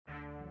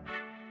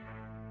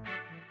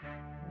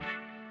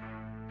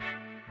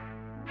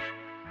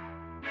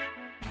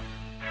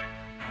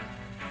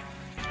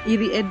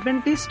ఇది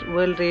Adventist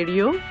world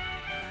radio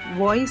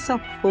voice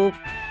of hope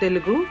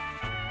Telugu.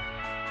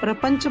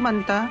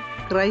 ప్రపంచమంతా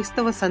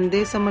క్రైస్తవ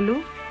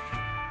సందేశములు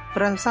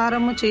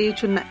ప్రసారము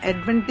చేయుచున్న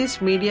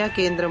అడ్వెంటిస్ట్ మీడియా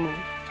కేంద్రము.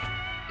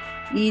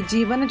 ఈ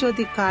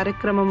జీవనజ్యోతి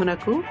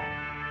కార్యక్రమమునకు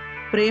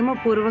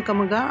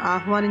ప్రేమపూర్వకముగా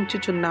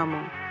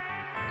ఆహ్వానించుచున్నాము.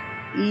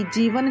 ఈ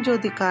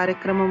జీవనజ్యోతి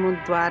కార్యక్రమము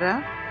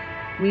ద్వారా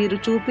మీరు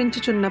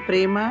చూపించుచున్న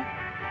ప్రేమ,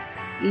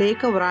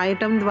 లేఖ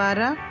వ్రాయటం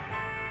ద్వారా,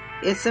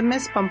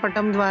 SMS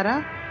పంపటం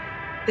ద్వారా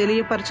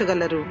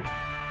తెలియపరచగలరు.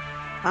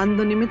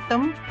 అందు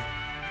నిమిత్తం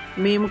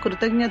మేము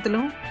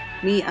కృతజ్ఞతలు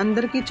మీ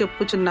అందరికీ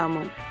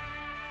చెప్పుచున్నాము.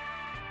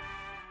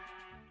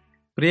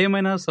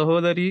 ప్రియమైన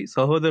సహోదరి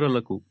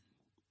సహోదరులకు,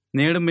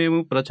 నేడు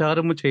మేము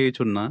ప్రచారము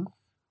చేయుచున్న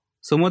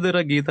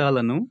సుమధుర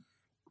గీతాలను,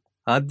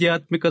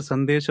 ఆధ్యాత్మిక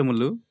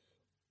సందేశములు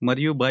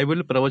మరియు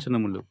బైబిల్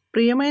ప్రవచనములు.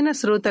 ప్రియమైన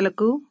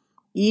శ్రోతలకు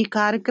ఈ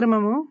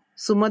కార్యక్రమము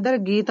సుమధుర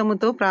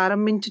గీతముతో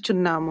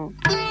ప్రారంభించుచున్నాము.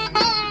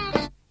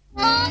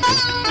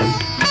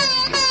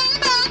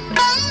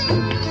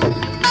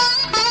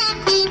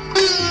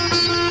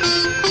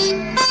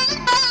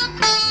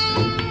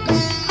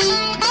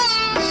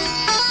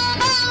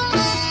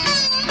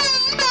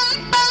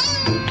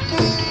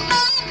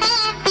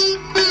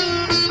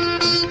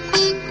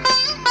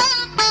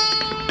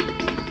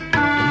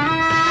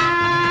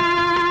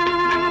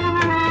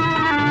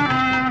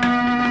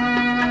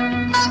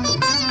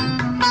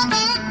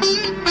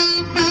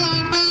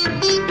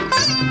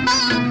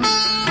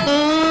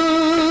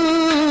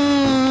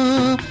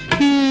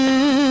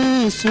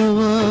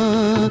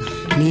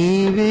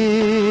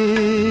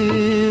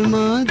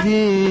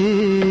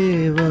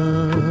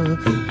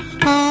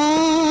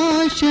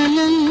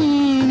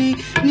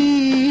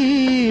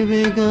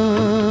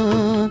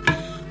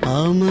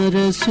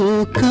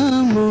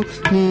 సుఖము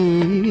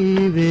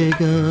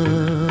నీవేగా,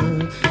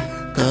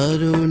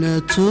 కరుణ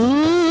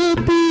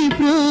చూపి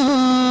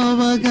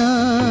ప్రోవగా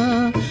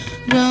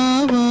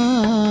రావా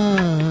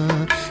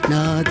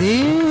నా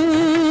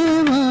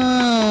దేవా.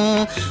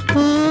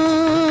 ఓ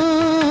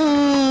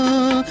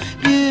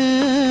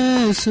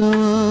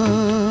యేసువా,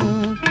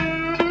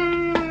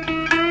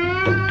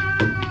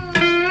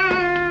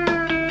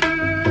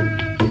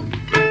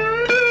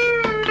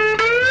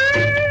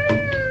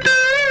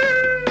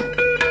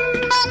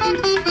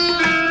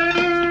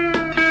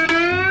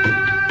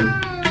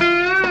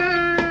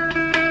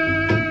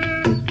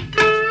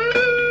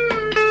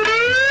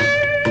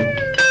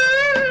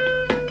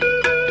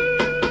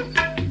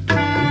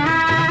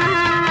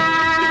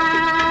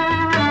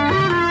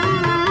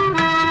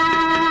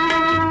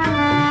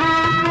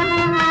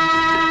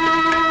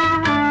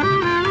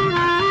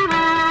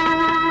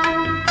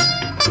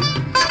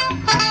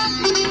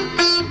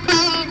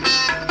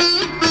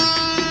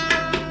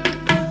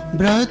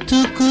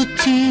 బ్రతుకు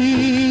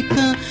చీకటాయె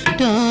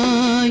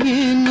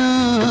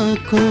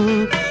నాకు,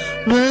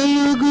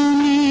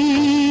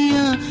 వెలుగునీయ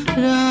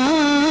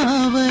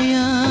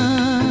రావయ్యా.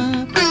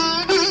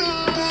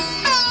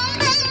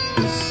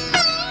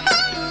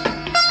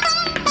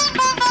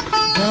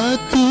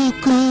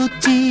 బ్రతుకు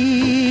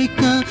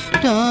చీకటాయె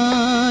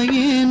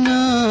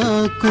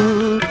నాకు,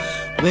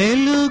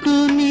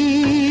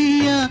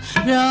 వెలుగునీయ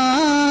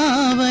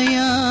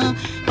రావయ్యా.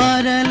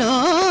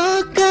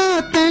 పరలోక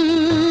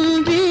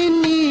తండ్రి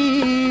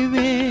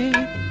నీవే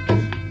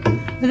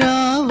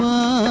రావా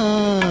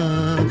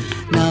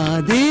నా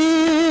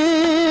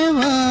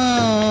దేవా.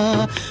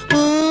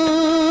 ఓ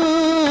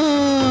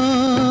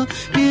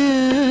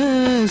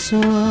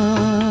యేసువా,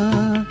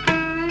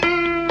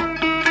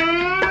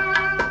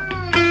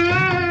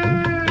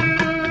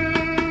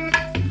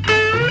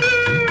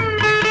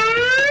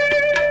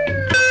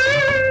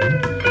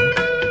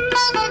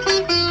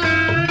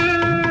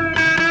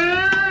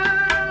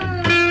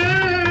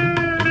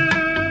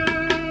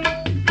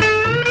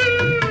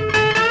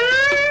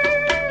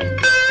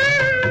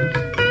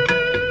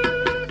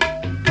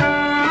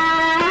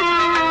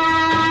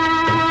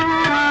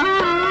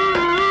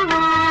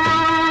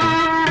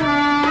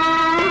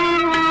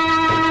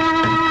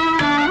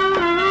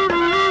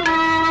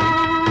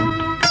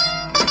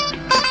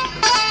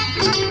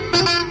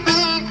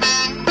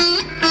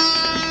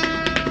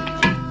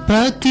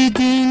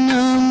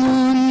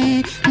 ప్రతిదినముని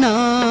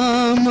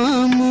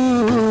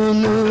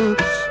నామమును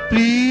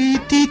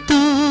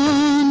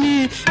ప్రీతితోనే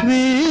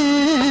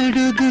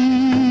వేడుదున్.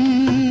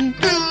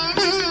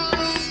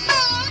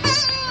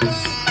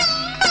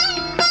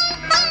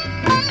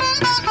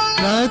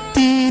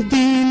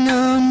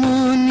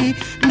 ప్రతిదినముని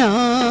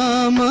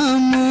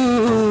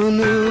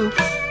నామమును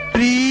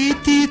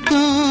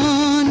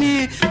ప్రీతితోనే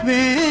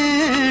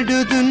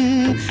వేడుదున్.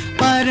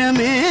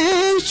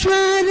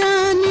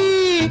 పరమేశ్వరని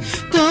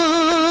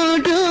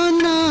తోడు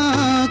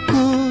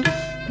నాకు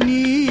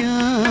నీయా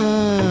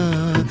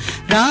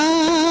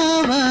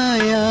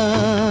రావయ్యా.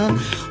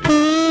 ఓ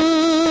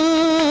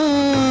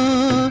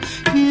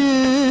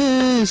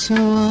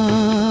యేసువా,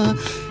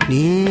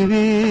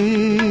 నీవే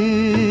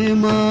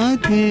మా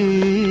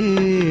దేవా.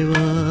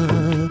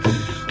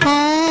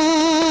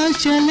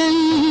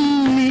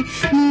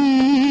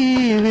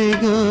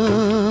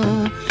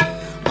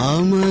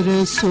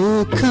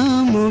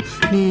 సుఖము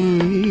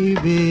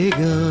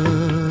నీవేగా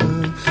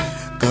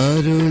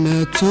కరుణ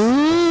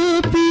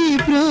చూపి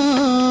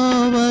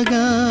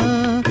బ్రోవగా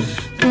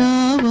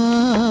రావా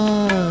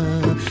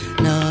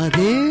నా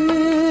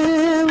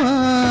దేవా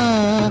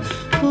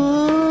ఓ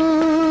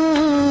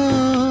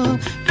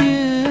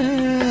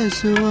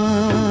యేసువా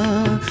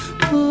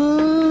ఓ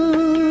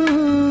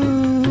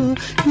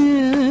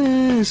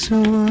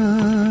యేసువా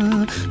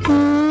ఓ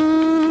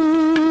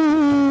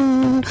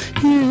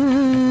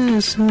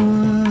యేసువా.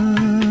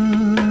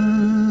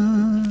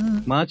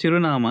 మా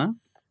చిరునామా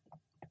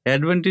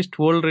Adventist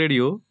world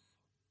radio,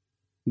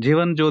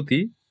 Jeevan Jyoti,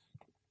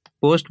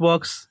 post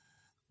box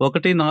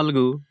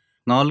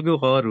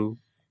 1446,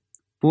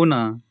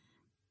 Poona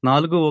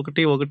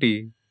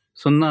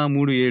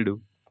 411037.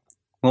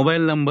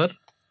 Mobile number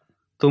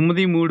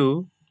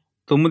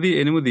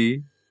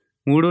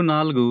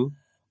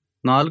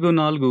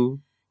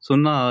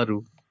 9398344406,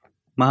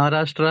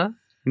 Maharashtra,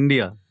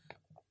 India.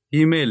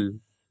 Email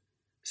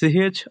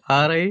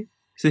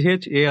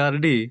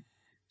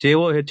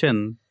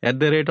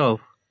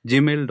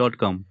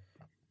CHRICHARDJOHN@gmail.com.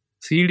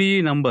 CDE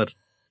number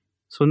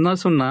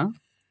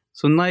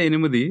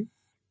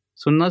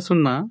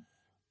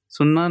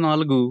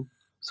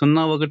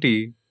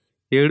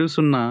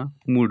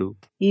 00080040017003.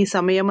 ఈ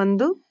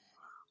సమయమందు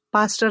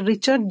పాస్టర్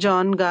రిచర్డ్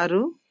జాన్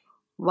గారు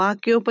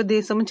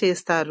వాక్యోపదేశం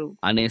చేస్తారు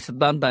అనే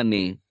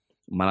సిద్ధాంతాన్ని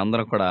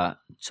మనందరం కూడా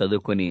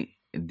చదువుకొని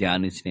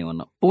ధ్యానించనే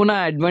ఉన్నాం. పూనా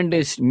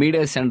అడ్వెంటిస్ట్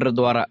మీడియా సెంటర్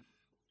ద్వారా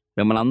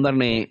మిమ్మల్ని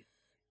అందరినీ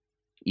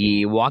ఈ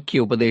వాక్య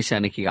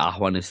ఉపదేశానికి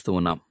ఆహ్వానిస్తూ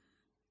ఉన్నాం.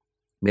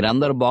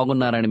 మీరందరూ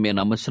బాగున్నారని మేము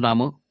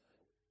నమ్ముతున్నాము.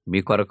 మీ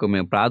కొరకు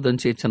మేము ప్రార్థన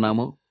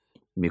చేస్తున్నాము.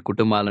 మీ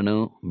కుటుంబాలను,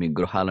 మీ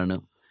గృహాలను,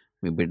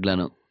 మీ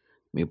బిడ్డలను,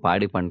 మీ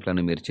పాడి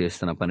పంటలను, మీరు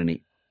చేస్తున్న పనిని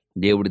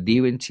దేవుడు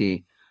దీవించి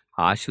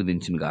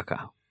ఆశీర్వదించునుగాక.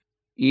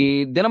 ఈ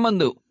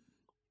దినమందు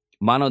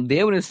మనం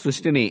దేవుని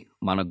సృష్టిని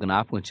మనం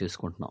జ్ఞాపకం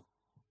చేసుకుంటున్నాం.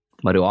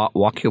 మరి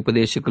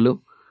వాక్యోపదేశకులు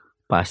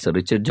పాస్టర్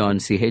రిచర్డ్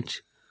జాన్ సిహెచ్.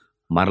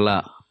 మరలా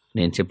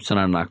నేను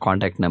చెప్తున్నాను, నా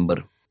కాంటాక్ట్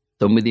నెంబర్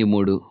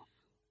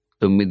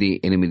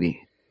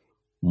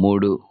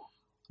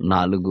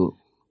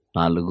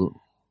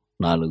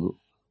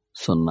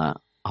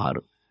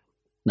 9338384406.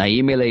 నా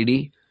ఈమెయిల్ ఐడి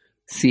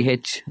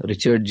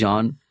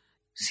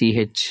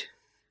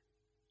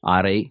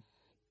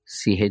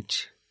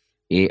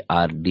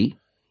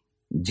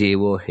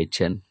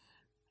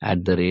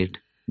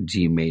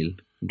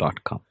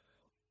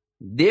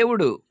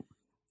దేవుడు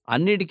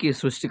అన్నిటికీ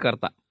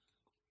సృష్టికర్త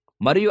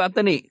మరియు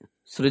అతని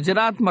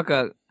సృజనాత్మక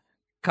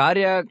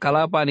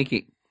కార్యకలాపానికి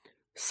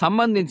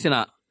సంబంధించిన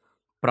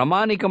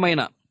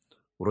ప్రామాణికమైన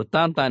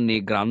వృత్తాంతాన్ని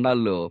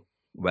గ్రంథాల్లో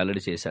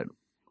వెల్లడి చేశాడు.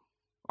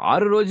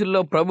 6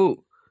 రోజుల్లో ప్రభు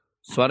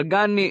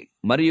స్వర్గాన్ని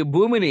మరియు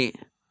భూమిని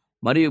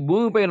మరియు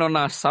భూమిపైన ఉన్న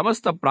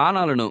సమస్త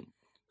ప్రాణాలను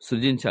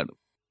సృజించాడు.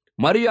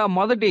 మరియు ఆ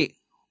మొదటి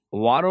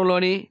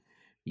వారంలోని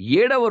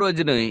 7వ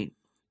రోజుని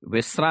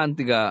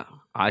విశ్రాంతిగా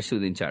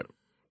ఆశీర్వదించాడు.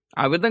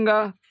 ఆ విధంగా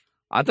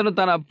అతను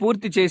తన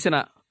పూర్తి చేసిన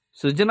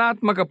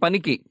సృజనాత్మక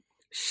పనికి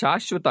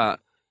శాశ్వత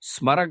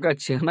స్మరక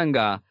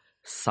చిహ్నంగా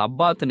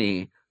సబ్బాతుని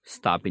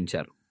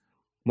స్థాపించారు.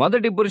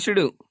 మొదటి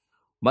పురుషుడు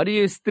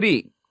మరియు స్త్రీ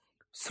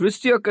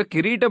సృష్టి యొక్క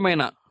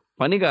కిరీటమైన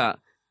పనిగా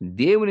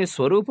దేవుని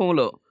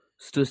స్వరూపంలో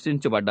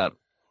సృష్టించబడ్డారు.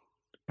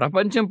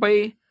 ప్రపంచంపై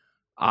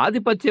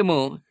ఆధిపత్యము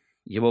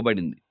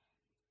ఇవ్వబడింది.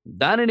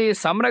 దానిని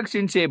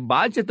సంరక్షించే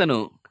బాధ్యతను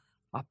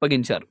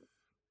అప్పగించారు.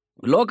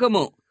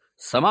 లోకము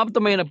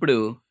సమాప్తమైనప్పుడు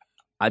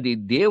అది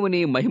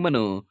దేవుని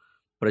మహిమను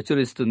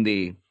ప్రచురిస్తుంది.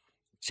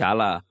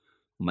 చాలా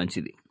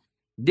మంచిది.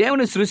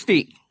 దేవుని సృష్టి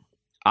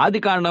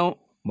ఆదికాండం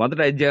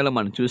 1వ అధ్యాయంలో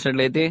మనం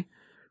చూసినట్లయితే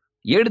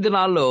 7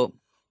 దినాల్లో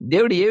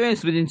దేవుడు ఏమేమి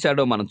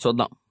సృజించాడో మనం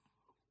చూద్దాం.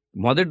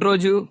 మొదటి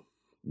రోజు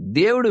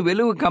దేవుడు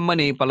వెలుగు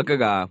కమ్మని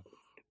పలకగా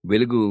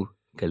వెలుగు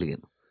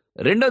కలిగెను.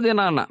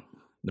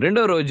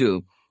 రెండో రోజు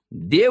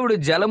దేవుడు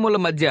జలముల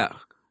మధ్య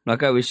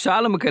ఒక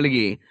విశాలము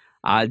కలిగి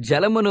ఆ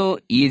జలమును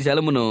ఈ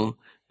జలమును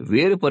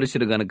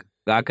వేరుపరుచుడు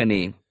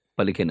గాకని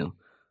పలికెను.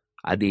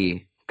 అది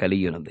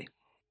కలిగి ఉన్నది.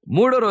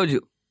 3వ రోజు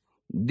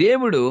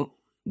దేవుడు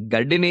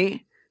గడ్డిని,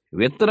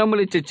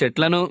 విత్తనములిచ్చే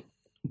చెట్లను,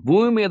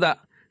 భూమి మీద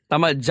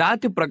తమ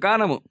జాతి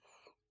ప్రకారము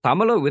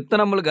తమలో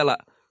విత్తనములు గల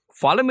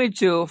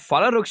ఫలమిచ్చు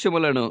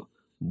ఫలవృక్షములను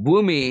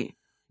భూమి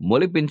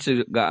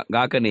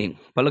మొలిపించుగాకని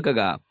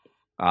పలుకగా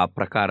ఆ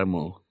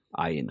ప్రకారము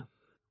ఆయన.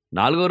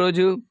 4వ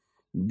రోజు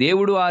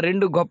దేవుడు ఆ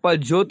 2 గొప్ప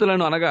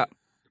జ్యోతులను, అనగా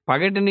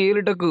పగటిని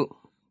ఏలుటకు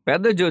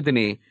పెద్ద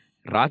జ్యోతిని,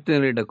 రాత్రి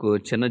ఏలుటకు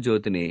చిన్న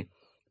జ్యోతిని,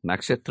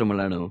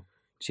 నక్షత్రములను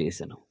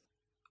చేసెను.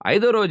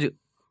 5వ రోజు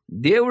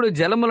దేవుడు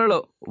జలములలో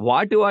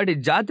వాటి వాటి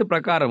జాతి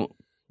ప్రకారము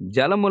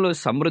జలములు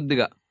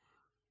సమృద్ధిగా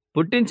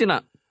పుట్టించిన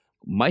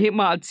మహిమ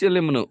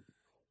ఆశ్చర్యమును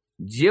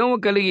జీవము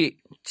కలిగి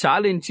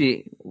చాలించి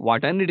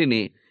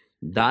వాటన్నిటిని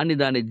దాని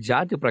దాని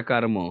జాతి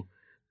ప్రకారము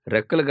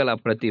రెక్కలు గల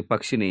ప్రతి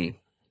పక్షిని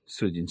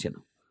సృజించెను.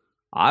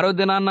 6వ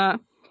దినాన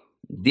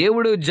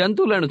దేవుడు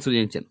జంతువులను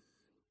సృజించెను.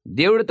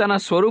 దేవుడు తన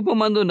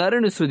స్వరూపమందు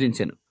నరుని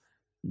సృజించెను.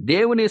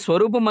 దేవుని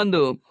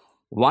స్వరూపమందు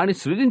వాని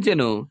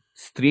సృజించెను.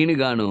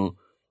 స్త్రీనిగాను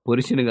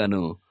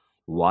పురుషునిగాను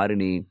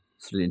వారిని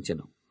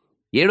సృజించెను.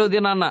 ఏడో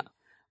దినాన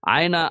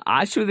ఆయన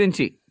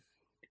ఆశీర్వదించి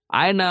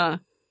ఆయన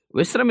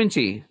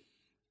విశ్రమించి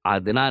ఆ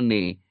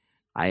దినాన్ని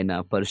ఆయన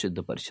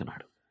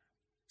పరిశుద్ధపరిచున్నాడు.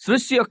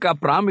 సృష్టి యొక్క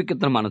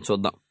ప్రాముఖ్యతను మనం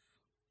చూద్దాం.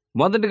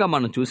 మొదటిగా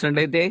మనం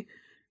చూసినట్లయితే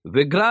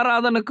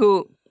విగ్రహారాధనకు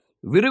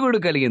విరుగుడు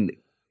కలిగింది.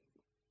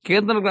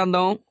 కీర్తన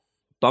గ్రంథం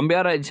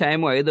 96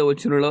 అధ్యాయము 5వ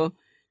వచనంలో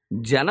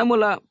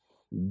జనముల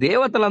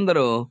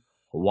దేవతలందరూ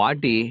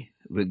వాటి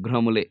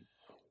విగ్రహములే,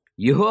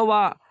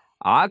 యెహోవా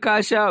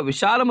ఆకాశ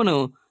విశాలమును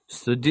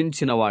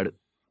సృజించినవాడు.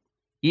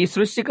 ఈ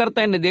సృష్టికర్త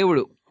అయిన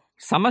దేవుడు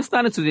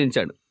సమస్తాన్ని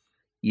సృజించాడు.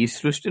 ఈ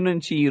సృష్టి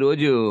నుంచి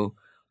ఈరోజు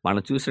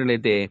మనం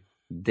చూసినట్లయితే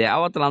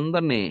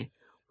దేవతలందరినీ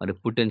మరి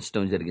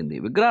పుట్టించడం జరిగింది.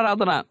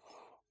 విగ్రహారాధన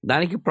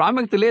దానికి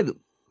ప్రాముఖ్యత లేదు,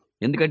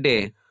 ఎందుకంటే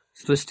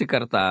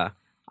సృష్టికర్త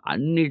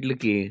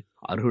అన్నిటికి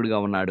అర్హుడిగా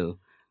ఉన్నాడు,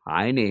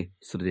 ఆయనే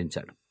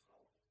సృజించాడు.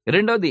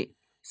 రెండవది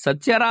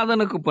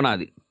సత్యారాధనకు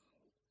పునాది.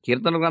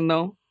 కీర్తన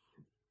గ్రంథం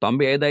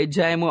 95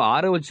 అధ్యాయము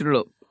 6వ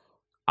వచనంలో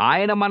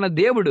ఆయన మన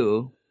దేవుడు,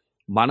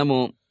 మనము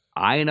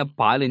ఆయన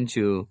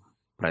పాలించు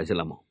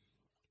ప్రజలము.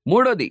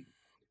 మూడోది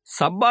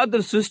సబ్బాతు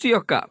సృష్టి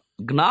యొక్క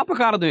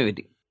జ్ఞాపకార్థం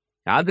ఏమిటి?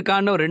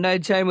 ఆదికాండం 2వ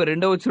అధ్యాయము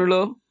 2వ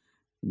వచనంలో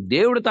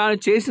దేవుడు తాను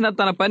చేసిన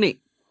తన పని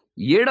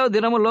 7వ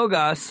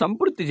దినములోగా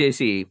సంపూర్తి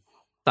చేసి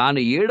తాను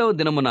 7వ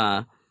దినమున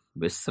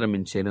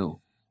విశ్రమించెను.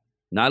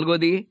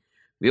 నాలుగోది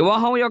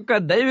వివాహం యొక్క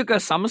దైవిక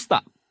సంస్థ.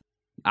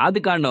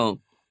 ఆదికాండం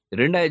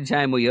 2వ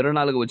అధ్యాయము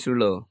 24వ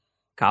వచనంలో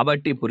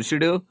కాబట్టి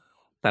పురుషుడు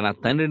తన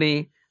తండ్రిని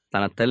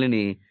తన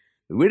తల్లిని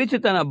విడిచి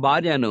తన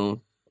భార్యను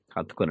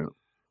హత్తుకొనెను.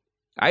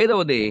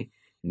 ఐదవది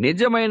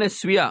నిజమైన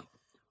స్వీయ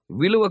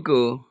విలువకు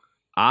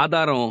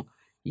ఆధారం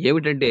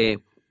ఏమిటంటే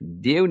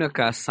దేవుని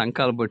యొక్క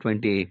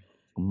సంకల్పటువంటి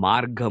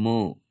మార్గము.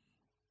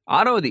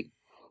 ఆరవది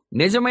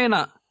నిజమైన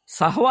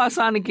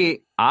సహవాసానికి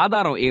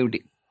ఆధారం ఏమిటి?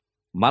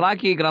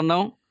 మలాకీ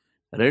గ్రంథం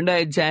 2వ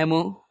అధ్యాయము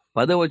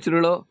 10వ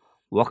వచనంలో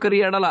ఒకరి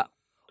ఎడల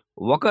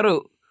ఒకరు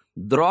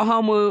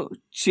ద్రోహము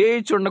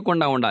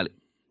చేయుచుండకుండా ఉండాలి.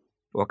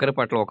 ఒకరి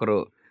పట్ల ఒకరు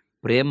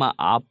ప్రేమ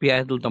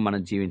ఆప్యాయతలతో మనం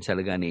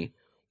జీవించాలి, కానీ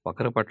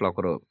ఒకరి పట్ల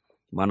ఒకరు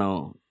మనం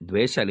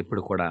ద్వేషాలు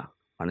ఇప్పుడు కూడా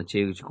మనం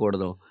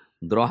చేయించకూడదు,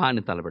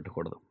 ద్రోహాన్ని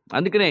తలపెట్టకూడదు.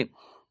 అందుకనే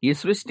ఈ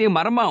సృష్టి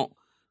మర్మం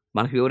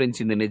మనకు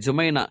వివరించింది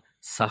నిజమైన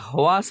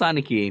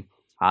సహవాసానికి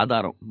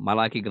ఆధారం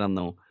మలాకీ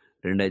గ్రంథం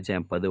 2వ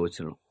అధ్యాయం 10వ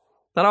వచనం.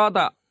 తర్వాత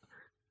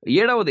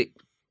 7వది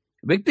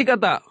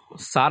వ్యక్తిగత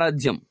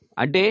సారథ్యం,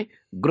 అంటే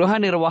గృహ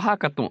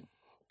నిర్వాహకత్వం.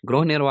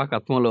 గృహ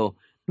నిర్వాహకత్వంలో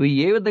నువ్వు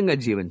ఏ విధంగా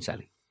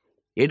జీవించాలి,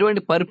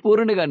 ఎటువంటి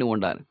పరిపూర్ణగా నువ్వు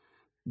ఉండాలి,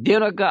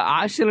 దేవుని యొక్క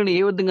ఆశలను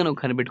ఏ విధంగా నువ్వు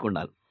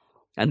కనిపెట్టుకుండాలి.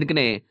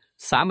 అందుకనే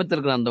సామెతల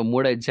గ్రంథం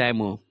 3వ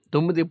అధ్యాయము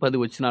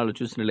 9-10 వచనాలు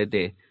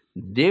చూసినట్లయితే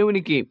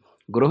దేవునికి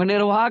గృహ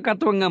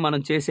నిర్వాహకత్వంగా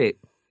మనం చేసే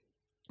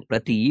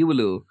ప్రతి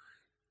ఈవులు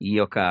ఈ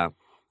యొక్క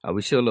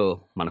విషయంలో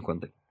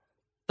మనకుంది.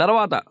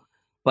 తర్వాత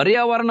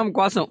పర్యావరణం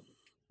కోసం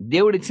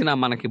దేవుడిచ్చిన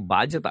మనకి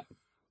బాధ్యత.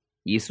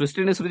 ఈ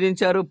సృష్టిని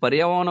సృజించారు,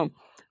 పర్యావరణం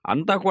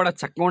అంతా కూడా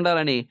చక్కగా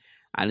ఉండాలని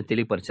ఆయన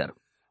తెలియపరిచారు.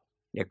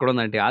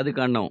 ఎక్కడుందంటే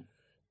ఆదికాండం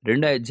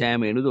 2వ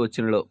అధ్యాయం 8వ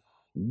వచనంలో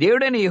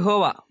దేవుడైన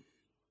యెహోవా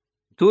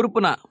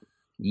తూర్పున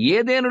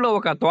ఏదేనులో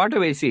ఒక తోట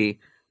వేసి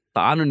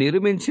తాను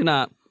నిర్మించిన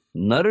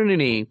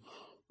నరుని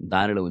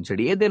దానిలో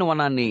ఉంచాడు. ఏదైనా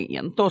వనాన్ని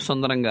ఎంతో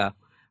సుందరంగా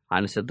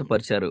ఆయన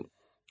సిద్ధపరిచారు.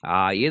 ఆ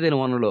ఏదైనా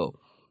వనంలో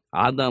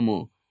ఆదాము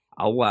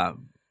అవ్వ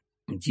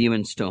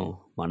జీవించడం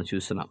మనం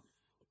చూస్తున్నాం.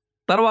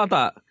 తర్వాత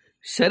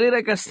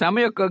శారీరక శ్రమ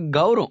యొక్క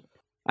గౌరవం,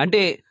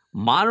 అంటే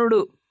మానవుడు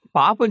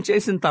పాపం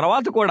చేసిన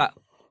తర్వాత కూడా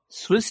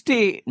సృష్టి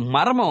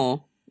మర్మం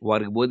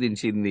వారికి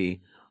బోధించింది.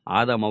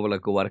 ఆదాము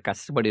అవ్వలకు వారు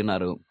కష్టపడి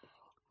ఉన్నారు,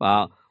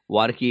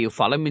 వారికి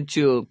ఫలం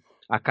ఇచ్చు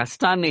ఆ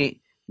కష్టాన్ని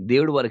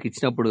దేవుడు వారికి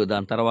ఇచ్చినప్పుడు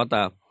దాని తర్వాత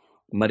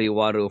మరి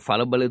వారు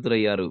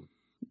ఫలబలితులయ్యారు.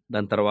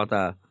 దాని తర్వాత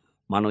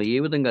మనం ఏ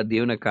విధంగా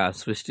దేవుని యొక్క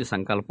సృష్టి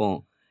సంకల్పం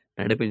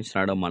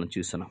నడిపించినాడో మనం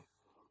చూస్తున్నాం.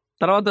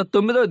 తర్వాత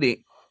 9వది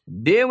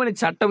దేవుని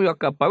చట్టం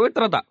యొక్క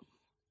పవిత్రత.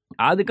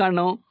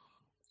 ఆదికాండం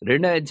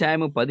 2వ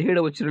అధ్యాయము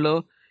 17వ వచనంలో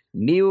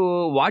నీవు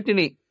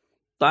వాటిని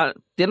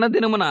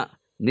తినదినమున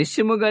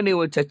నిశ్చయముగా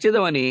నీవు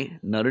చచ్చేదవని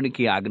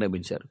నరునికి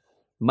ఆజ్ఞాపించారు.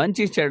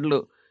 మంచి చెడులు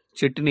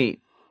చెట్టుని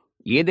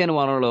ఏదైనా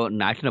వనంలో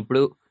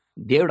నాటినప్పుడు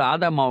దేవుడు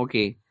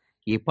ఆదామవ్వకి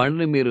ఈ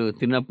పండుని మీరు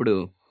తిన్నప్పుడు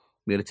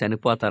మీరు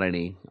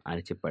చనిపోతారని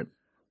ఆయన చెప్పాడు.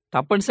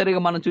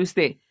 తప్పనిసరిగా మనం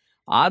చూస్తే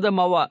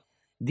ఆదామవ్వ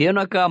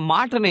దేవుని యొక్క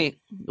మాటని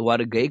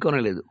వారు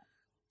గైకొనలేదు.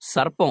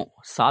 సర్పం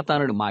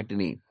సాతానుడి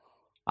మాటని,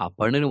 ఆ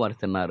పండుని వారు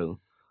తిన్నారు.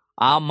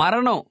 ఆ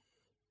మరణం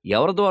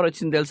ఎవరి ద్వారా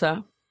వచ్చింది తెలుసా?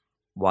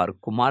 వారు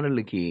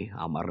కుమారులకి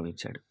ఆ మరణం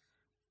ఇచ్చాడు.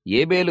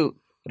 ఏబేలు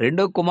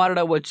 2వ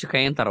కుమారుడు వచ్చి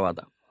కయ్యిన తర్వాత,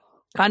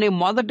 కానీ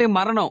మొదటి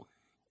మరణం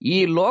ఈ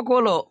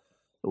లోకంలో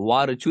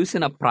వారు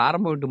చూసిన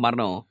ప్రారంభ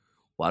మరణం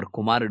వారి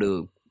కుమారుడు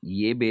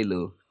ఏబేలు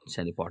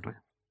చనిపోవటం.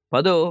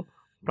 10వ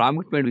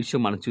ప్రాముఖ్యమైన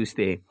విషయం మనం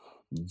చూస్తే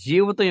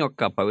జీవితం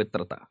యొక్క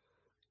పవిత్రత.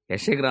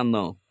 యెషయా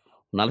గ్రంథం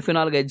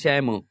 44వ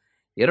అధ్యాయము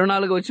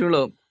 24వ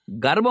వచనంలో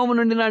గర్భము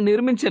నుండి నా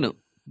నిర్మించెను.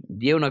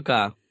 దేవుని యొక్క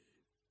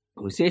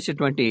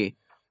విశేషటువంటి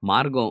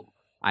మార్గం,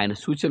 ఆయన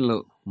సూచనలు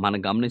మనం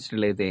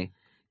గమనించినట్లయితే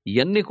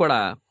ఇవన్నీ కూడా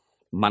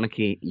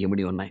మనకి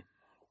ఇమిడి ఉన్నాయి.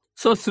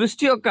 సో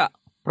సృష్టి యొక్క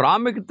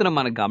ప్రాముఖ్యతను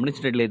మనం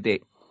గమనించినట్లయితే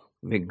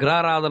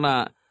విగ్రహారాధన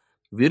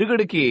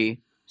విరుగుడికి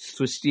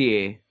సృష్టియే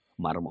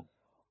మర్మం.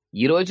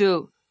 ఈరోజు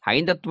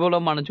హైందత్వంలో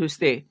మనం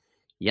చూస్తే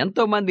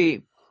ఎంతోమంది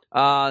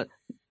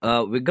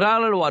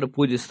విగ్రహాలను వారు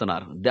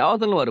పూజిస్తున్నారు,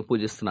 దేవతలను వారు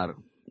పూజిస్తున్నారు,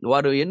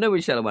 వారు ఎన్నో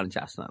విషయాలు మనం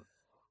చేస్తున్నారు.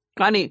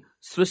 కానీ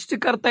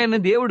సృష్టికర్త అయిన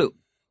దేవుడు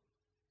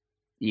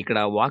ఇక్కడ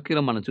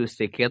వాక్యంలో మనం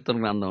చూస్తే కీర్తన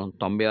గ్రంథం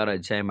 96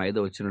 అధ్యాయం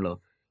 5వ వచనంలో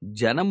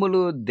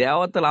జనములు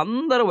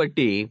దేవతలందరూ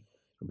బట్టి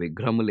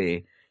విగ్రహములే,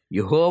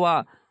 యెహోవా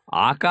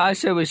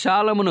ఆకాశ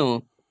విశాలమును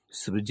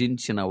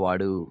సృజించిన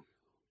వాడు.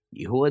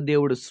 యెహోవా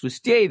దేవుడు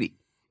సృష్టి ఇది.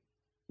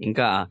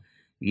 ఇంకా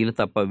ఈయన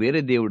తప్ప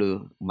వేరే దేవుడు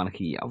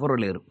మనకి ఎవరు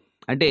లేరు.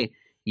 అంటే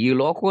ఈ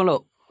లోకంలో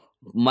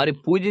మరి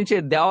పూజించే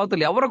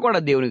దేవతలు ఎవరు కూడా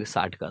దేవునికి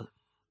సాటి కాదు,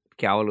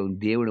 కేవలం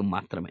దేవుడు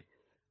మాత్రమే.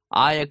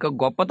 ఆ యొక్క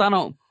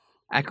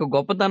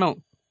గొప్పతనం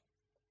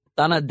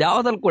తన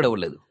దేవతలకు కూడా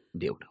ఇవ్వలేదు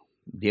దేవుడు.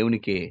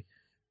 దేవునికే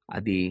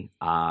అది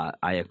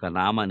ఆ యొక్క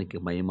నామానికి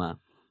మహిమ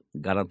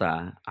ఘనత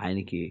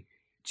ఆయనకి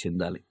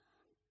చెందాలి.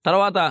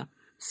 తర్వాత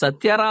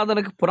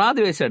సత్యారాధనకు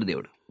పునాది వేశాడు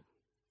దేవుడు.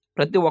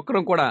 ప్రతి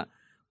ఒక్కరూ కూడా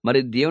మరి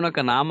దేవుని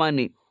యొక్క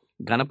నామాన్ని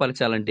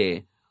ఘనపరచాలంటే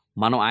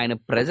మనం ఆయన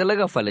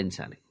ప్రజలుగా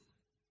ఫలించాలి.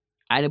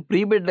 ఆయన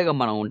ప్రియబిడ్డగా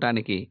మనం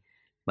ఉండటానికి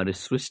మరి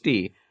సృష్టి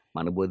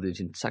మన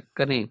బోధించిన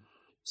చక్కని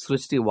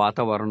సృష్టి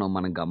వాతావరణం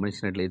మనం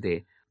గమనించినట్లయితే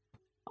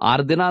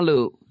 6 దినాలు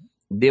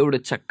దేవుడు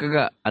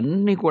చక్కగా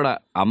అన్నీ కూడా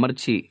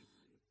అమర్చి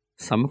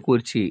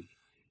సమకూర్చి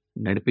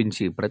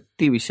నడిపించి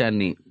ప్రతి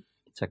విషయాన్ని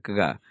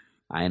చక్కగా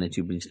ఆయన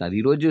చూపించినారు.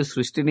 ఈరోజు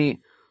సృష్టిని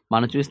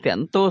మనం చూస్తే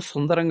ఎంతో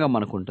సుందరంగా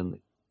మనకు ఉంటుంది,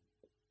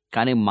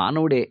 కానీ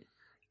మానవుడే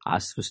ఆ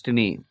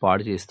సృష్టిని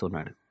పాడు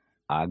చేస్తున్నాడు,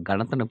 ఆ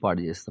ఘనతను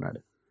పాడు చేస్తున్నాడు,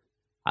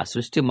 ఆ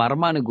సృష్టి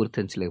మర్మాన్ని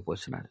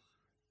గుర్తించలేకపోతున్నాడు.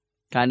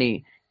 కానీ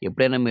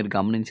ఎప్పుడైనా మీరు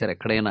గమనించారు,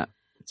 ఎక్కడైనా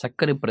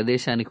చక్కని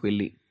ప్రదేశానికి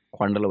వెళ్ళి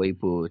కొండల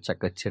వైపు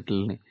చక్క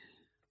చెట్లని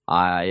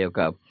ఆ యొక్క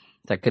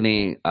చక్కని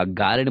ఆ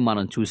గాలిని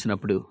మనం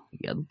చూసినప్పుడు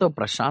ఎంతో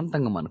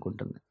ప్రశాంతంగా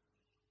మనకుంటుంది.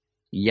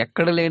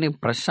 ఎక్కడ లేని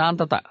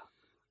ప్రశాంతత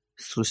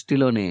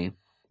సృష్టిలోనే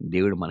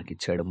దేవుడు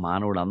మనకిచ్చాడు.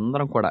 మానవుడు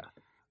అందరం కూడా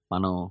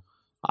మనం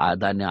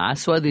దాన్ని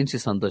ఆస్వాదించి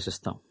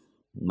సంతోషిస్తాం,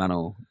 మనం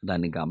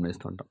దాన్ని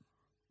గమనిస్తుంటాం.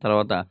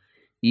 తర్వాత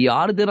ఈ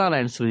 6 దినాలు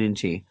ఆయన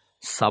సృజించి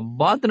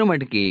సబ్బాతును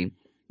మటుకి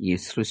ఈ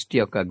సృష్టి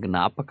యొక్క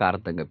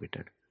జ్ఞాపకార్థంగా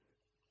పెట్టాడు.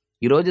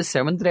 ఈరోజు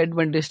సెవెంత్ డే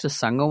అడ్వెంటిస్ట్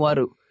సంఘం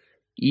వారు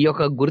ఈ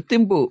యొక్క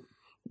గుర్తింపు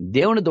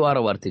దేవుని ద్వారా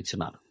వారు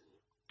తెచ్చున్నారు.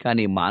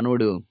 కానీ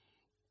మానవుడు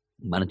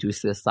మనం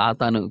చూస్తే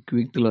సాతాను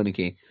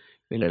క్విక్తిలోనికి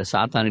వెళ్ళాడు.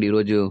 సాతానుడు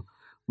ఈరోజు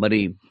మరి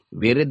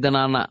వేరే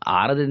ధనాన్ని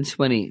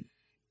ఆరాధించమని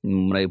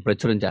మరి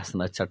ప్రచురం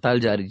చేస్తున్నారు, చట్టాలు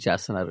జారీ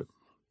చేస్తున్నారు.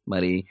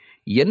 మరి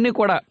ఇవన్నీ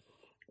కూడా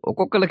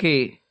ఒక్కొక్కరికి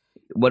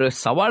మరి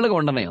సవాళ్ళుగా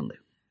ఉండనే ఉంది.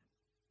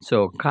 సో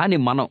కానీ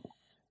మనం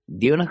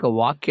దేవుని యొక్క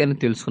వాక్యాన్ని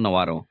తెలుసుకున్న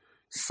వారం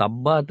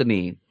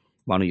సబ్బాతుని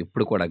మనం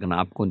ఎప్పుడు కూడా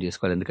జ్ఞాపకం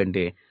చేసుకోవాలి.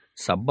 ఎందుకంటే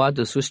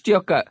సబ్బాతు సృష్టి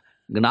యొక్క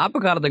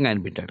జ్ఞాపకార్థంగా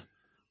ఆయన పెట్టాడు.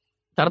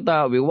 తర్వాత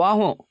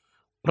వివాహం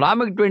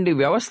ప్రాముఖ్యమైన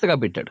వ్యవస్థగా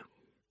పెట్టాడు.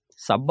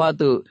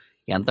 సబ్బాతు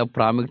ఎంత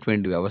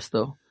ప్రాముఖ్యమైన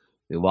వ్యవస్థో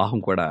వివాహం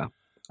కూడా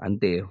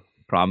అంతే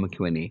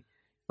ప్రాముఖ్యమని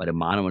మరి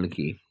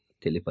మానవునికి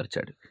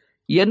తెలియపరిచాడు.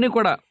 ఇవన్నీ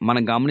కూడా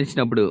మనం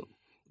గమనించినప్పుడు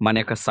మన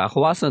యొక్క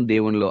సహవాసం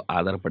దేవునిలో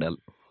ఆధారపడాలి.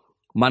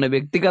 మన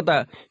వ్యక్తిగత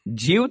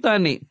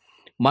జీవితాన్ని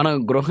మనం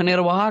గృహ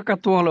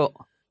నిర్వాహకత్వంలో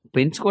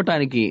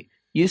పెంచుకోవటానికి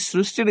ఈ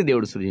సృష్టిని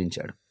దేవుడు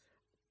సృజించాడు.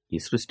 ఈ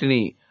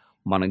సృష్టిని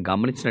మనం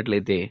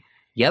గమనించినట్లయితే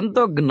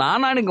ఎంతో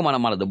జ్ఞానానికి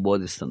మనది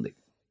బోధిస్తుంది.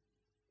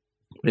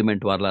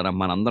 ప్రిమెంట్ వార్లారా,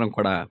 మనందరం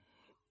కూడా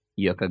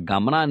ఈ యొక్క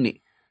గమనాన్ని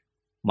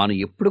మనం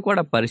ఎప్పుడు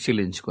కూడా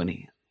పరిశీలించుకొని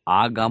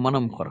ఆ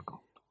గమనం కొరకు,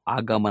 ఆ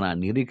గమన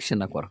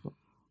నిరీక్షణ కొరకు,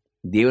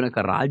 దేవుని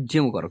యొక్క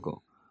రాజ్యం కొరకు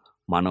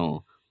మనం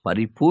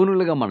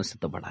పరిపూర్ణులుగా మనం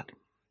సిద్ధపడాలి.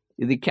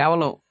 ఇది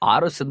కేవలం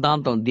 6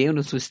 సిద్ధాంతం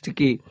దేవుని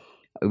సృష్టికి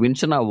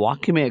వించిన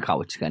వాక్యమే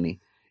కావచ్చు, కానీ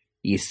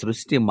ఈ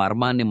సృష్టి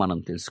మర్మాన్ని మనం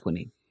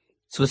తెలుసుకుని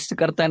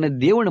సృష్టికర్త అయిన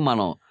దేవుని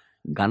మనం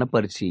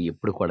ఘనపరిచి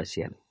ఎప్పుడు కూడా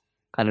చేయాలి.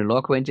 కానీ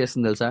లోకం ఏం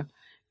చేస్తుంది తెలుసా?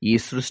 ఈ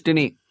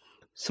సృష్టిని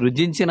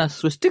సృజించిన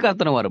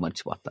సృష్టికర్తను వారు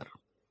మర్చిపోతారు.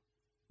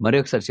 మరి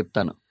ఒకసారి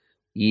చెప్తాను,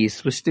 ఈ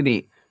సృష్టిని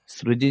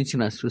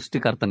సృజించిన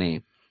సృష్టికర్తని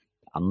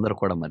అందరూ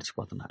కూడా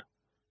మర్చిపోతున్నారు.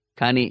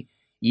 కానీ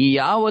ఈ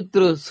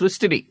యావత్తు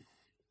సృష్టిని,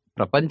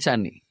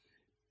 ప్రపంచాన్ని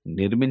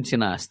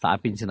నిర్మించిన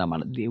స్థాపించిన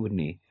మన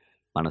దేవుణ్ణి,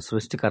 మన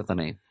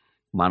సృష్టికర్తని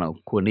మనం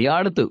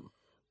కొనియాడుతూ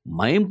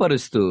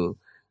మయంపరుస్తూ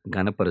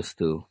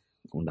ఘనపరుస్తూ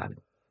ఉండాలి.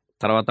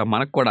 తర్వాత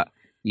మనకు కూడా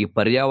ఈ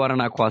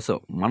పర్యావరణ కోసం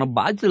మన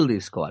బాధ్యతలు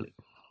తీసుకోవాలి.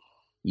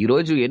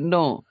 ఈరోజు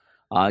ఎన్నో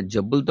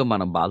జబ్బులతో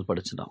మనం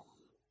బాధపడుతున్నాం.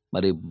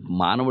 మరి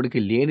మానవుడికి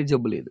లేని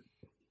జబ్బు లేదు.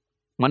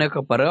 మన యొక్క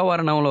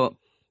పర్యావరణంలో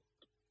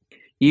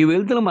ఈ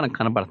వెలుతులు మనకు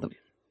కనపడుతుంది.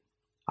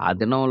 ఆ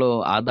దినంలో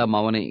ఆదాము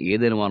అవని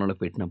ఏదైనా వనంలో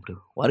పెట్టినప్పుడు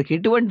వారికి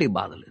ఎటువంటి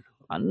బాధ లేదు.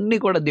 అన్నీ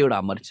కూడా దేవుడు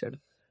అమర్చాడు.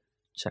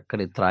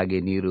 చక్కని త్రాగే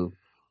నీరు,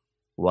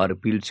 వారు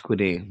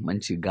పీల్చుకునే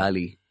మంచి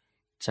గాలి,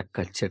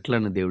 చక్క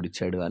చెట్లను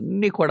దేవుడిచ్చాడు.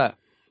 అన్నీ కూడా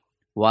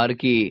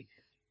వారికి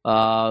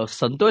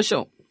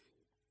సంతోషం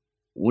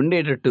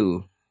ఉండేటట్టు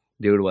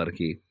దేవుడు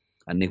వారికి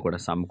అన్నీ కూడా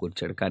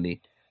సమకూర్చాడు. కానీ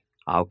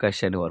ఆ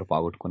అవకాశాన్ని వారు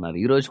పోగొట్టుకున్నారు.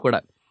 ఈరోజు కూడా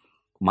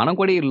మనం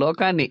కూడా ఈ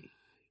లోకాన్ని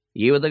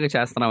ఏ విధంగా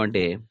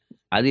చేస్తున్నామంటే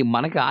అది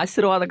మనకి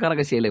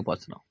ఆశీర్వాదకరంగా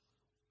చేయలేకపోతున్నాం.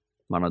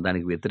 మనం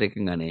దానికి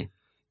వ్యతిరేకంగానే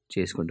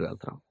చేసుకుంటూ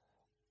వెళ్తున్నాం.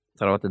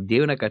 తర్వాత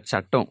దేవుని యొక్క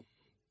చట్టం,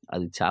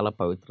 అది చాలా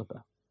పవిత్రత.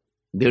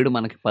 దేవుడు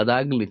మనకి 10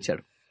 ఆజ్ఞలు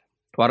ఇచ్చాడు.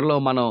 త్వరలో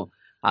మనం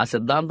ఆ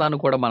సిద్ధాంతాన్ని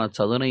కూడా మనం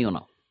చదువునై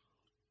ఉన్నాం.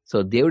 సో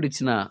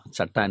దేవుడిచ్చిన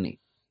చట్టాన్ని,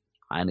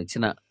 ఆయన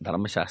ఇచ్చిన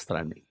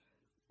ధర్మశాస్త్రాన్ని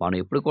మనం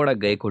ఎప్పుడు కూడా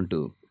గైకుంటూ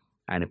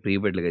ఆయన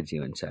ప్రియబిడ్డలుగా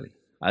జీవించాలి.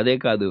 అదే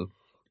కాదు,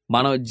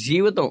 మన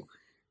జీవితం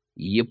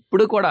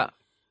ఎప్పుడు కూడా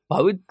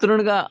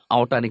పవిత్రునిగా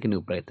అవటానికి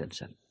నువ్వు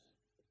ప్రయత్నించాలి,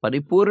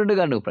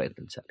 పరిపూర్ణుడిగా నువ్వు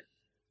ప్రయత్నించాలి.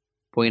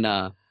 పోయిన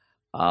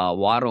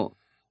వారం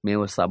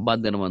మేము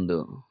సబ్బాత్ దినమందు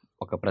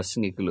ఒక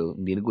ప్రసంగికులు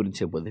దీని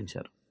గురించే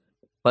బోధించారు.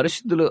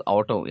 పరిశుద్ధులు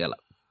అవటం ఎలా,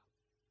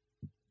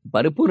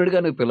 పరిపూర్ణుడిగా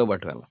నువ్వు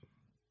పిలువబట్టం ఎలా,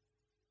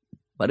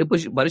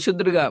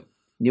 పరిశుద్ధుడిగా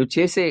నువ్వు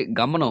చేసే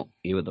గమనం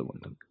ఏ విధంగా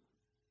ఉంటుంది.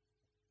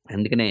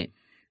 అందుకనే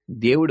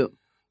దేవుడు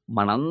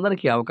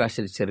మనందరికీ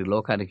అవకాశాలు ఇచ్చారు.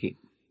 లోకానికి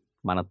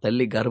మన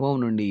తల్లి గర్భం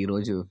నుండి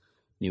ఈరోజు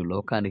నీవు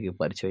లోకానికి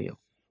పరిచయం.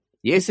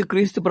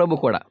 యేసుక్రీస్తు ప్రభు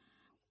కూడా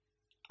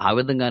ఆ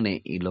విధంగానే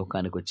ఈ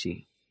లోకానికి వచ్చి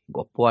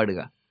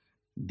గొప్పవాడుగా,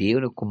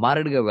 దేవుని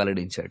కుమారుడిగా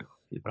వెల్లడించాడు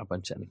ఈ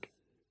ప్రపంచానికి.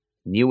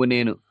 నీవు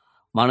నేను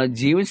మనం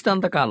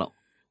జీవించినంత కాలం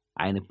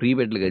ఆయన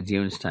ప్రియబిడ్డలుగా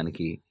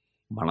జీవించడానికి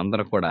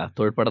మనందరం కూడా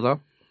తోడ్పడదాం.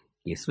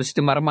 ఈ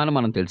సృష్టి మర్మాన్ని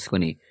మనం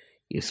తెలుసుకొని,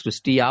 ఈ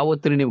సృష్టి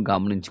యావత్తుని నీవు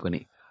గమనించుకొని,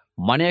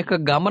 మన యొక్క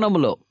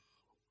గమనంలో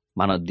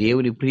మన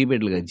దేవుని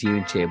ప్రియబిడ్డలుగా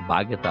జీవించే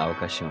బాధ్యత,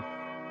 అవకాశం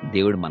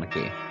దేవుడు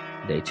మనకి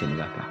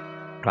దయచేయనుగాక.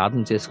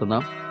 ప్రార్థన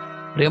చేసుకుందాం.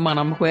 ప్రేమ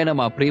నమ్మకమైన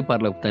మా ప్రియ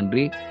పరలోక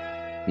తండ్రి,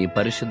 నీ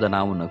పరిశుద్ధ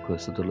నామమునకు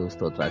స్తుతులు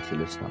స్తోత్రాలు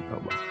చెల్లిస్తున్నాం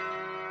ప్రభువా.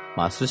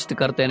 మా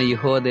సృష్టికర్త అయిన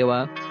యెహోవా దేవా,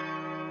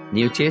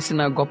 నీవు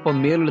చేసిన గొప్ప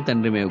మేలులు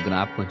తండ్రి మేము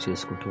జ్ఞాపకం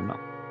చేసుకుంటున్నాం.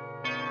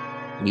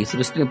 ఈ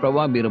సృష్టిని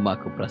ప్రభా మీరు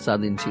మాకు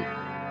ప్రసాదించి,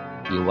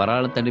 ఈ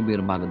వరాల తండ్రి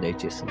మీరు మాకు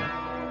దయచేస్తున్నారు.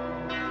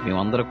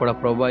 మేమందరూ కూడా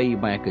ప్రభా ఈ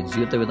మా యొక్క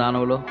జీవిత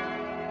విధానంలో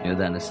మేము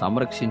దాన్ని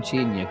సంరక్షించి,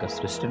 నీ యొక్క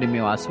సృష్టిని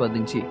మేము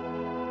ఆస్వాదించి,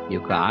 ఈ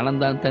యొక్క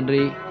ఆనందాన్ని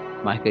తండ్రి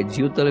మా యొక్క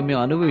జీవితంలో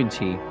మేము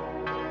అనుభవించి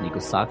నీకు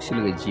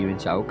సాక్షులుగా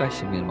జీవించే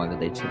అవకాశం మీరు మాకు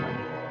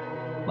దయచేయమని,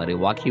 మరి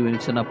వాక్యం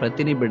వినిచిన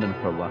ప్రతిని బిడ్డను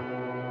ప్రభా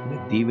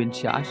మీరు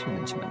దీవించి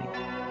ఆశీర్వదించమని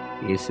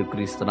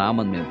యేసుక్రీస్తు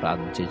నామం మేము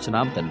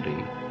ప్రార్థించున్నాం తండ్రి,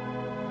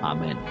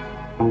 ఆమేన్.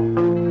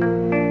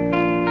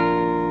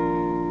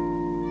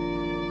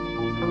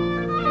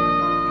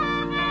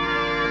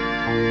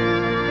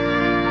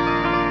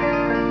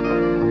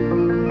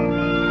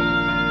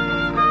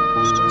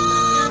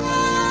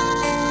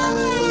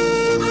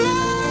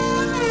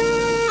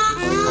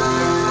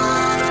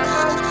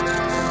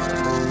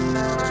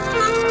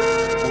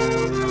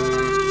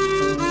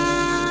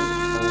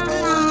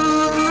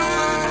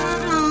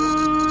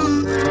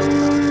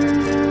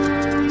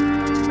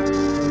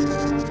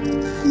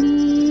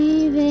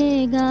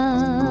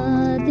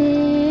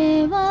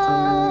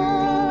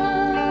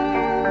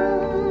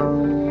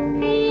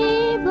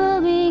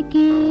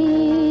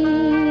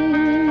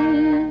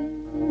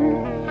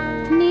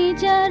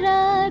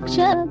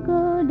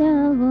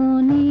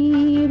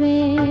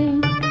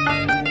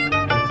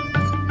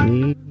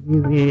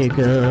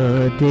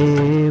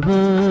 దేవా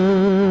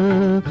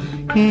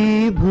ఈ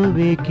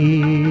భువికి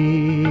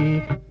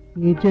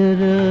నిజ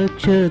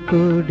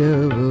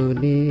రక్షకుడవు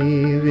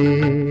నీవే.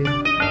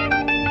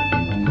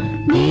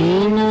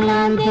 దీనుల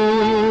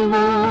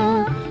దేవా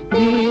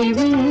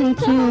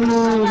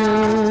దీవించుమోరా,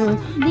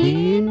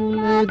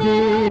 దీనుల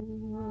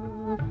దేవా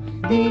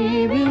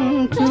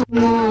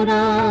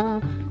దీవించుమోరా,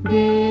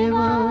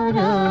 దేవా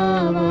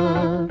రావా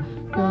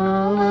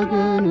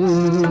కావగను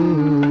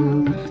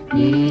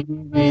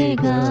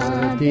నీవేగా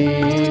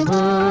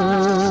దేవా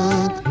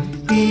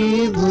ఈ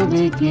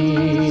భువికి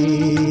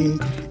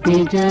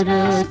నిజ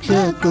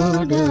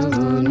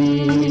రక్షకుడవు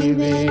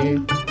నీవే.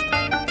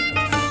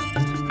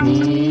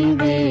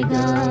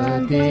 నీవేగా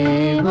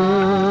దేవా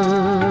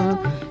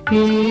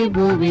ఈ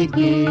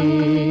భువికి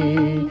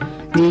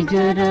నిజ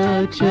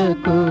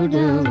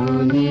రక్షకుడవు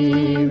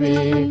నీవే.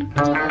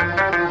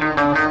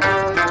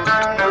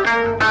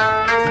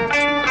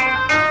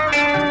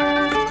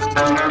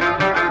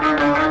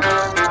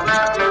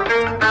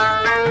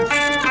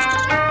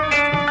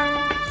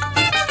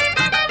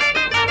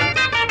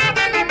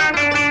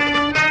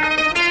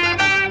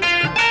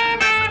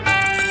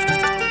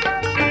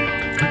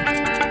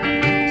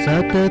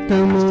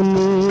 సతతము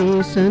నీ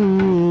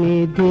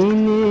సన్నిధి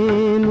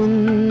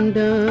నేనుండ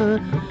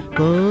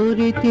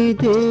కోరితి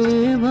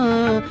దేవా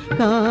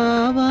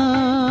కావా.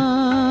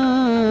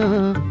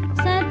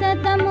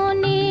 సతతము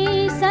నీ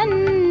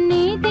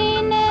సన్నిధి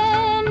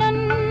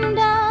నేనుండ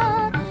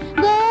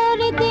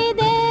కోరితి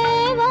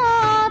దేవా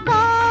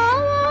కావా.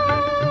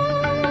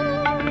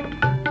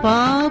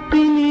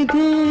 పాపిని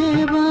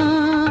దేవా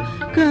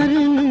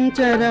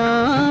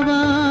కరుణించరావా,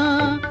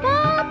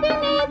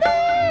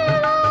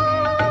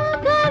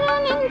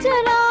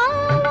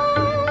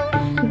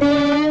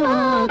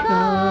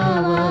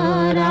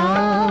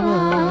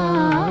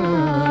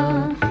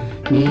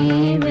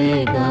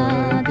 నీవేగా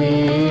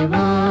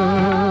దేవా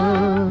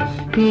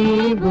ఈ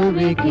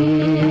భువికి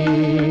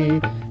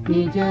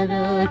నిజ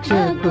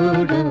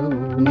రక్షకుడవు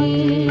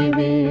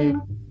నీవే.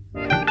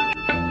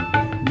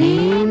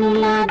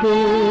 దీనుల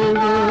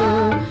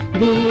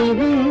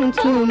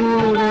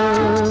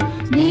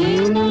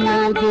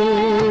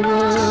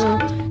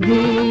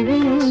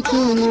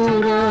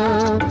దీవించుమురా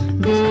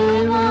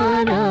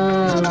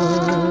దేవారావా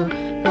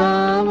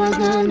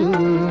కావగను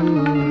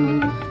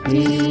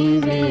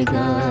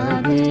నీవేగా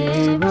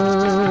దేవా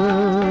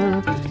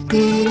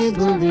ఈ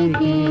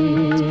భువికి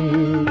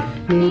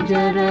నిజ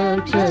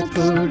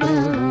రక్షకుడు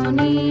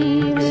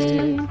నీవే.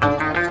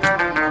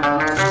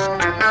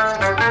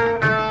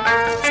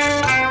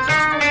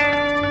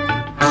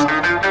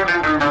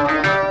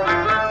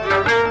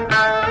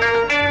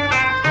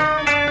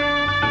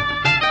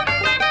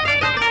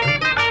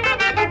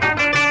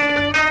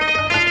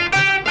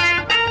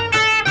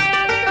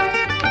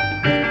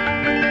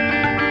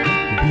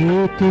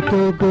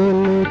 భీతితో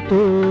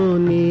గొలుతూ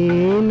నీ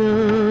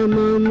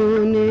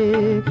నామమునే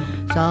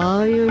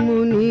సాయము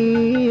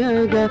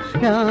నీయగా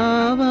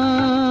రావా.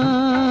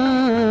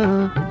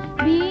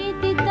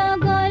 భీతితో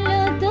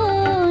గొలుతూ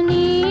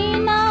నీ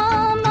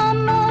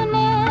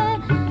నామమునే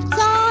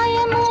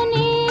సాయము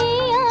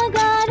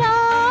నీయగా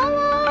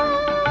రావా.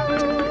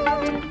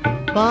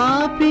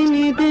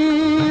 పాపిని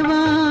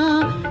దేవా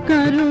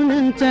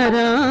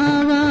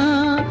కరుణించరావా.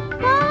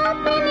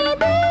 పాపిని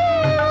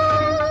దేవా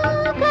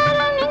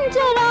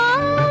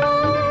కరుణించరావా.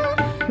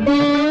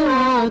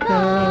 దేవా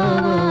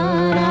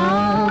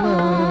కావరావా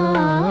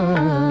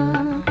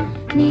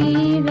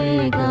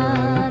నీవేగా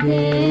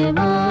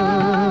దేవా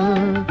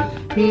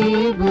ఈ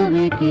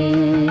భువికి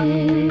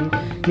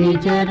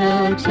నిజ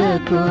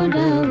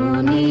రక్షకుడవు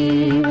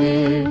నీవే.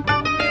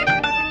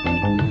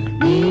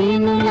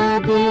 దీనుల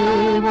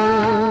దేవా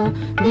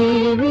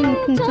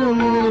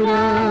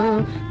దీవించుమురా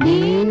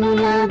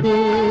దీనుల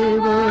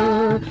దేవా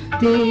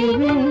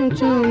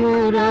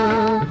దీవించుమురా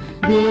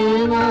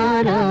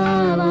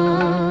దేవారావా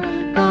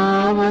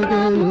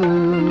కావగను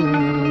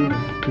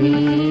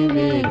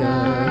నీవేగా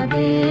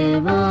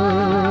దేవా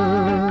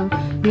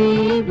ఈ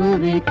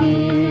భువికి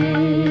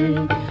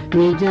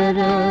నిజ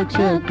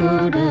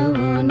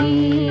రక్షకుడవు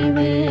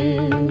నీవే.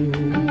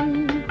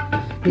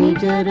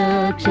 నిజ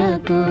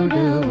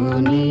రక్షకుడవు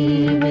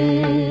నీవే.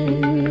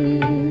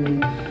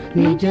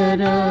 నిజ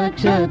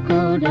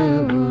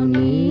రక్షకుడవు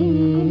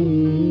నీవే.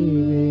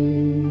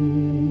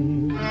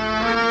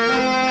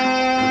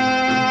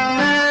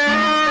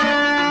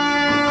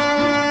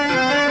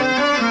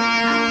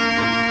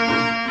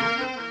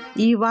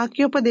 ఈ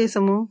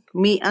వాక్యోపదేశము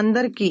మీ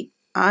అందరికీ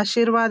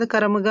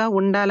ఆశీర్వాదకరముగా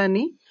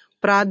ఉండాలని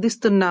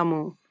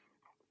ప్రార్థిస్తున్నాము.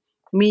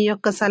 మీ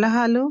యొక్క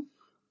సలహాలు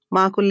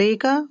మాకు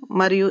లేఖ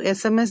మరియు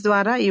SMS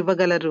ద్వారా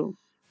ఇవ్వగలరు.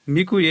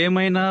 మీకు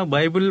ఏమైనా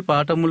బైబిల్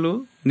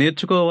పాఠములు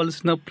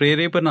నేర్చుకోవలసిన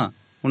ప్రేరేపణ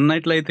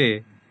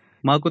ఉన్నట్లయితే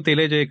మాకు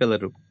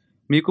తెలియజేయగలరు.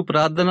 మీకు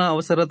ప్రార్థన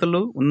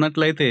అవసరతలు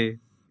ఉన్నట్లయితే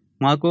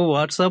మాకు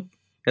వాట్సాప్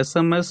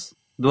SMS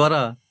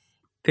ద్వారా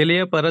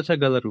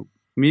తెలియపరచగలరు.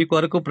 మీ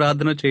కొరకు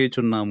ప్రార్థన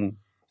చేయుచున్నాము.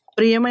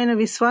 ప్రియమైన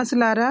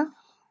విశ్వాసులారా,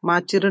 మా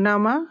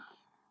చిరునామా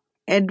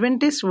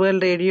Adventist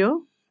world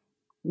radio,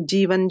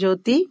 Jeevan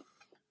Jyoti,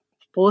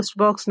 post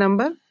box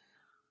number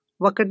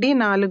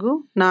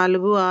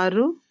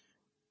 1446,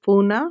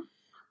 Poona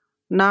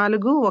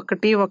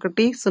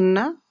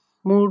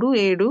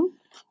 411037,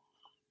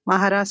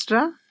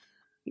 Maharashtra,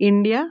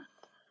 India.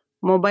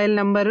 Mobile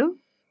number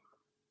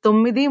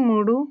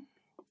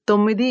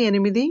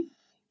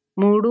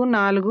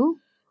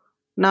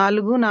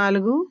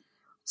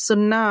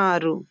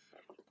 93344404.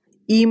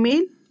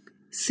 Email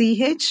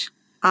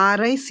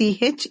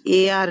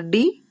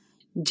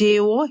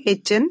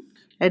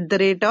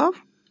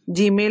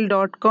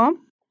CHRICHARDJOHN@gmail.com.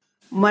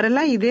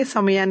 మరలా ఇదే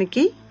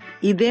సమయానికి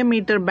ఇదే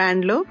మీటర్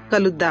బ్యాండ్లో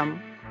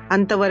కలుద్దాం.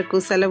 అంతవరకు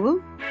సెలవు.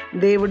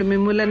 దేవుడు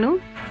మిమ్ములను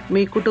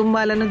మీ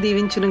కుటుంబాలను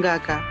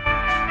దీవించునుగాక.